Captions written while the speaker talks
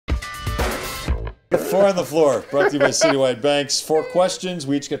Four on the floor, brought to you by Citywide Banks. 4 questions.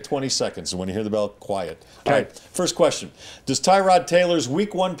 We each get 20 seconds. And when you hear the bell, quiet. All right, first question. Does Tyrod Taylor's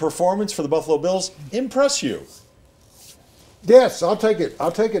Week 1 performance for the Buffalo Bills impress you? Yes, I'll take it.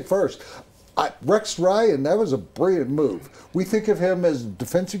 I'll take it first. Rex Ryan, that was a brilliant move. We think of him as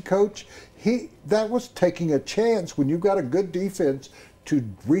defensive coach. That was taking a chance when you've got a good defense to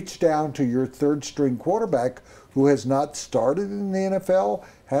reach down to your third-string quarterback who has not started in the NFL,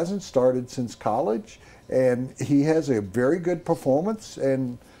 hasn't started since college, and he has a very good performance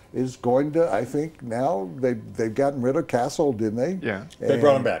and is going to, I think, now they've gotten rid of Castle, didn't they? Yeah. They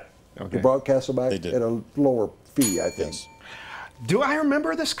brought him back. Okay. They brought Castle back at a lower fee, I think. Yes. Do I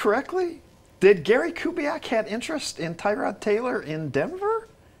remember this correctly? Did Gary Kubiak had interest in Tyrod Taylor in Denver?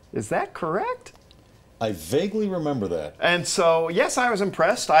 Is that correct? I vaguely remember that. And so, yes, I was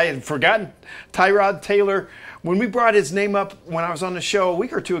impressed. I had forgotten Tyrod Taylor. When we brought his name up when I was on the show a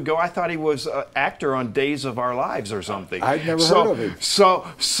week or two ago, I thought he was an actor on Days of Our Lives or something. I'd never heard of him.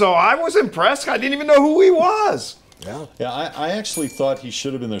 So I was impressed. I didn't even know who he was. Yeah, I actually thought he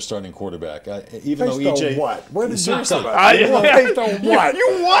should have been their starting quarterback. Even based though EJ, on what? Where did you seriously, based on what?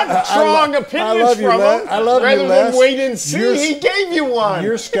 You want strong opinions from him I love rather you, than Les. wait and see. He gave you one.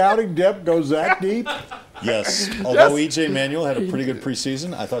 Your scouting depth goes that deep. Yes, although EJ Manuel had a pretty good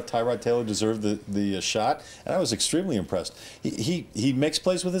preseason, I thought Tyrod Taylor deserved the shot, and I was extremely impressed. He makes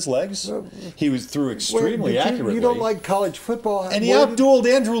plays with his legs. He was threw extremely accurately. You don't like college football, and he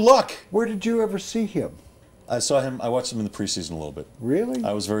outdueled Andrew Luck. Where did you ever see him? I saw him. I watched him in the preseason a little bit. Really?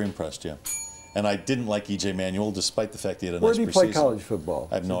 I was very impressed. Yeah, and I didn't like EJ Manuel, despite the fact he had a Where nice did he preseason. play college football?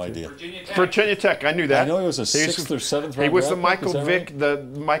 I have no idea. Virginia Tech. I knew that. I know he was a 6th or 7th round. He was the draft pick, Michael Vick, right? the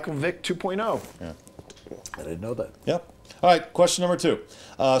Michael Vick 2.0. Yeah. I didn't know that. Yep. All right, question number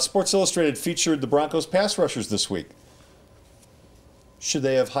 2. Sports Illustrated featured the Broncos pass rushers this week. Should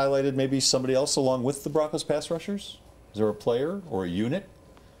they have highlighted maybe somebody else along with the Broncos pass rushers? Is there a player or a unit?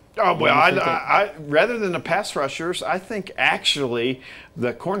 Oh, well, I rather than the pass rushers, I think actually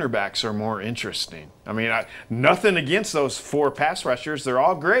the cornerbacks are more interesting. I mean, nothing against those 4 pass rushers. They're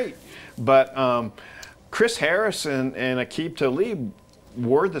all great. But Chris Harris and Aqib Talib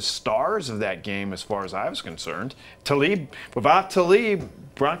were the stars of that game as far as I was concerned. Without Talib,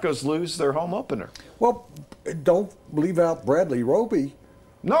 Broncos lose their home opener. Well, don't leave out Bradley Roby.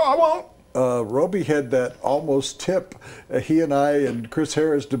 No, I won't. Roby had that almost tip. He and I and Chris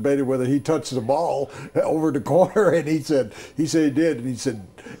Harris debated whether he touched the ball over the corner, and he said he did, and he said,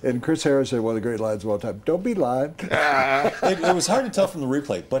 and Chris Harris said one of the great lines of all time: "Don't be lying." It was hard to tell from the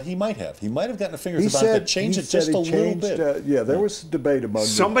replay, but he might have. He might have gotten the fingers about to change it just a little bit. Yeah, there was debate among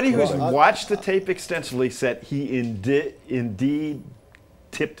somebody who's watched the tape extensively said he indeed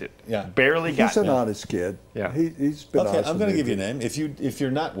tipped it. Yeah, barely got it. He's an honest kid. Yeah, he's been honest. Okay, I'm going to give you a name. If you're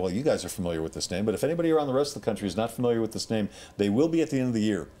not, well, you guys are familiar with this name, but if anybody around the rest of the country is not familiar with this name, they will be at the end of the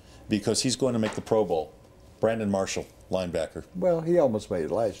year because he's going to make the Pro Bowl. Brandon Marshall, linebacker. Well, he almost made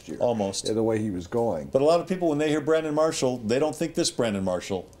it last year. Almost. The way he was going. But a lot of people, when they hear Brandon Marshall, they don't think this Brandon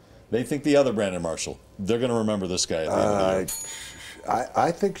Marshall. They think the other Brandon Marshall. They're going to remember this guy at the end of the year.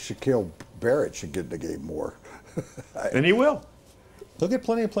 I think Shaquille Barrett should get in the game more. And he will. He'll get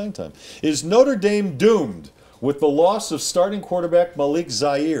plenty of playing time. Is Notre Dame doomed with the loss of starting quarterback Malik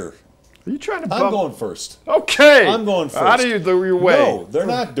Zaire? Are you trying to I'm going first. Okay. I'm going first. Out of your way. No, they're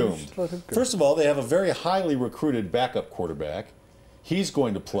not doomed. First of all, they have a very highly recruited backup quarterback. He's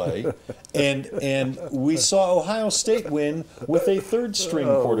going to play. and we saw Ohio State win with a third-string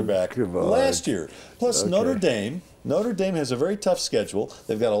quarterback last year. Plus, Notre Dame has a very tough schedule.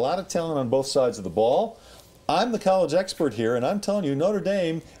 They've got a lot of talent on both sides of the ball. I'm the college expert here, and I'm telling you, Notre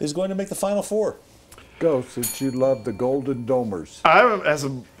Dame is going to make the Final Four. Go, since you love the Golden Domers.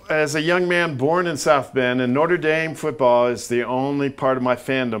 As a young man born in South Bend, and Notre Dame football is the only part of my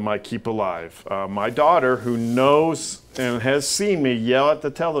fandom I keep alive. My daughter, who knows and has seen me yell at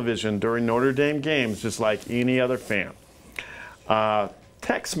the television during Notre Dame games, just like any other fan,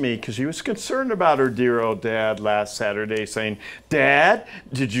 texted me because she was concerned about her dear old dad last Saturday, saying, "Dad,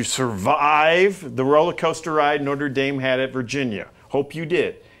 did you survive the roller coaster ride Notre Dame had at Virginia? Hope you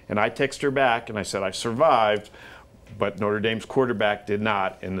did." And I texted her back and I said, "I survived, but Notre Dame's quarterback did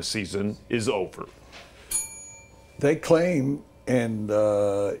not, and the season is over." They claim, and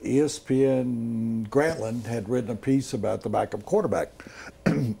ESPN Grantland had written a piece about the backup quarterback.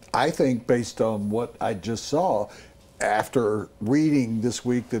 I think, based on what I just saw, after reading this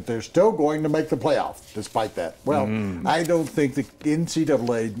week, that they're still going to make the playoff despite that. Well, I don't think the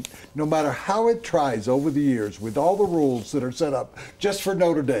NCAA, no matter how it tries over the years with all the rules that are set up just for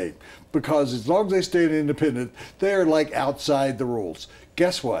Notre Dame, because as long as they stay independent, they're like outside the rules.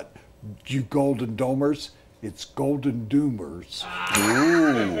 Guess what? You Golden Domers, it's Golden Doomers.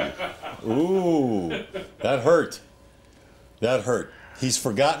 Ooh, that hurt. That hurt. He's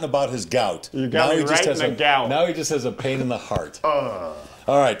forgotten about his gout. You got me right in the gout. Now he just has a pain in the heart. All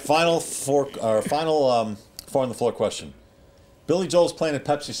right, final four on the floor question. Billy Joel's playing at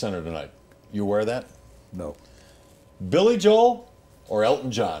Pepsi Center tonight. You aware of that? No. Billy Joel or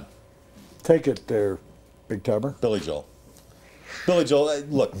Elton John? Take it there, big timer. Billy Joel. Billy Joel,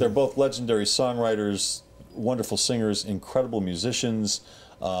 look, they're both legendary songwriters, wonderful singers, incredible musicians,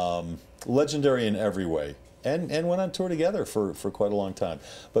 legendary in every way, and went on tour together for quite a long time.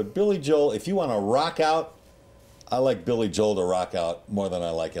 But Billy Joel, if you want to rock out, I like Billy Joel to rock out more than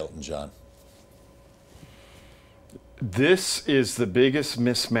I like Elton John. This is the biggest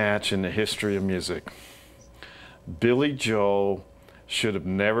mismatch in the history of music. Billy Joel should have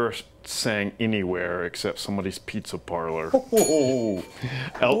never sang anywhere except somebody's pizza parlor. Oh.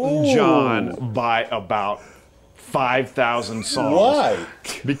 Elton John by about 5,000 songs. Why?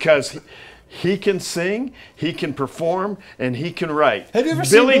 Because he can sing, he can perform, and he can write. Have you ever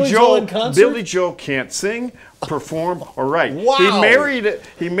seen Billy Joel in concert? Billy Joel can't sing, perform, or write. Wow.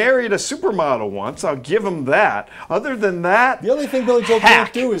 He married a supermodel once. I'll give him that. Other than that, The only thing Billy Joel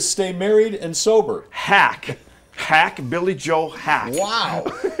can't do is stay married and sober. Hack Billy Joel hack. Wow.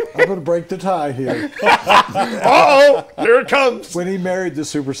 I'm going to break the tie here. Uh-oh, here it comes. When he married the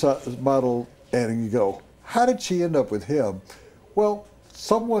supermodel, and you go, how did she end up with him? Well,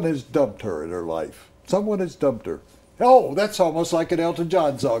 someone has dumped her in her life. Someone has dumped her. Oh, that's almost like an Elton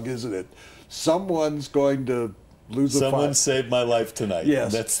John song, isn't it? Someone's going to lose a fight. Someone saved my life tonight.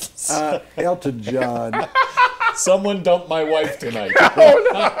 Yes. That's Elton John. Someone dumped my wife tonight.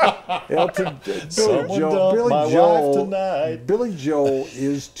 Billy Joel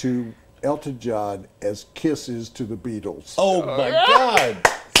is to Elton John as Kiss is to the Beatles. Oh my God.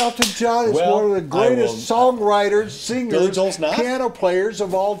 Elton John is one of the greatest songwriters, singers, Billy Joel's not? piano players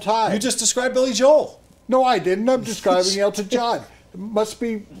of all time. You just described Billy Joel. No, I didn't. I'm describing Elton John. It must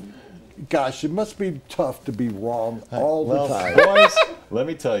be tough to be wrong all the time. Boys, let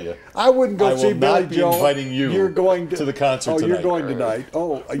me tell you. I wouldn't go see Billy Joel. Inviting you You're going to the concert tonight. You're going tonight.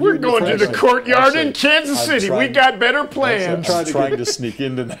 Oh, we're going to the courtyard in Kansas City. We got better plans. I'm trying to sneak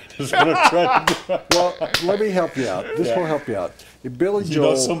in tonight. Is what I'm trying to do. Well, let me help you out. This will help you out. If Billy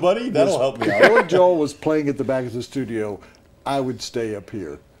Joel, know somebody? That'll help me out. If Billy Joel was playing at the back of the studio, I would stay up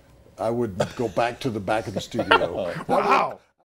here. I would go back to the back of the studio. Wow.